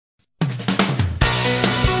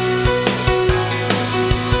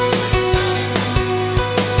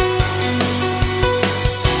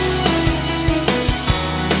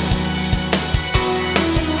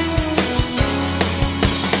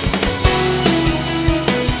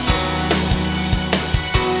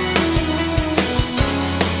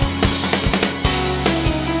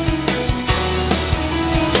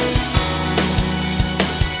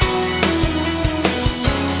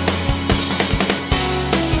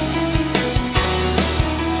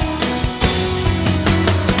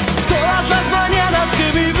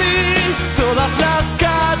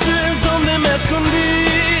me escondí.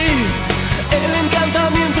 El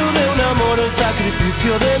encantamiento de un amor, el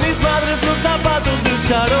sacrificio de mis madres, los zapatos del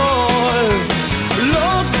charol.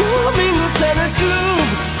 Los domingos en el club,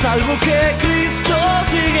 salvo que Cristo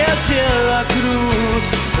sigue hacia la cruz.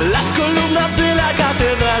 Las columnas de la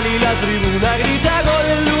catedral y la tribuna grita gol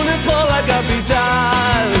el lunes por la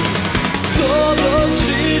capital. Todos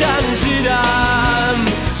giran, giran,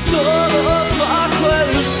 todos bajo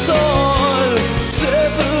el sol. Se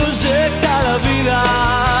proyecta la vida,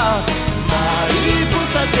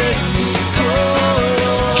 mariposa tecnicolor.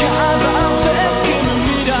 Cada vez que me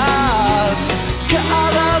miras,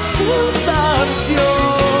 cada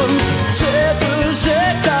sensación, se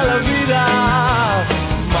proyecta la vida,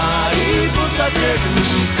 mariposa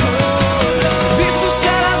tecnicolor. Vi sus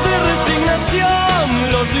caras de resignación,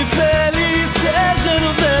 los vi felices,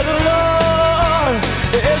 llenos de dolor.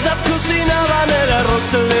 Ellas cocinaban el arroz,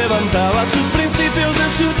 se levantaban sus principios de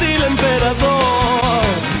sutil emperador.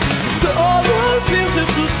 Todo al fin se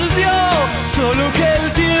sucedió, solo que el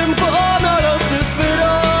tiempo no los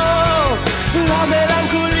esperó. La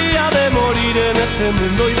melancolía de morir en este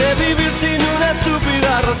mundo y de vivir sin una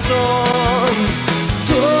estúpida razón.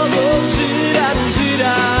 Todos giran,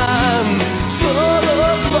 giran,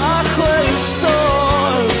 todos bajo el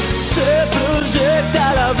sol. Se proyecta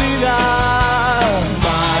la vida,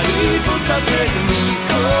 mariposa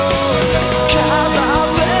tecnicolor. Cada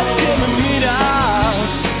vez que me miras,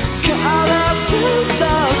 cada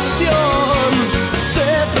sensación, se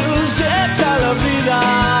proyecta la vida,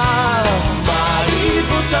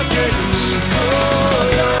 mariposa tecnicolor.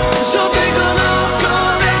 Yo te conozco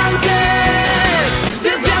de antes,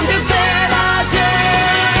 desde antes del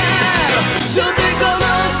ayer. Yo te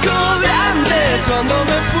conozco de antes, cuando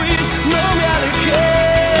me fui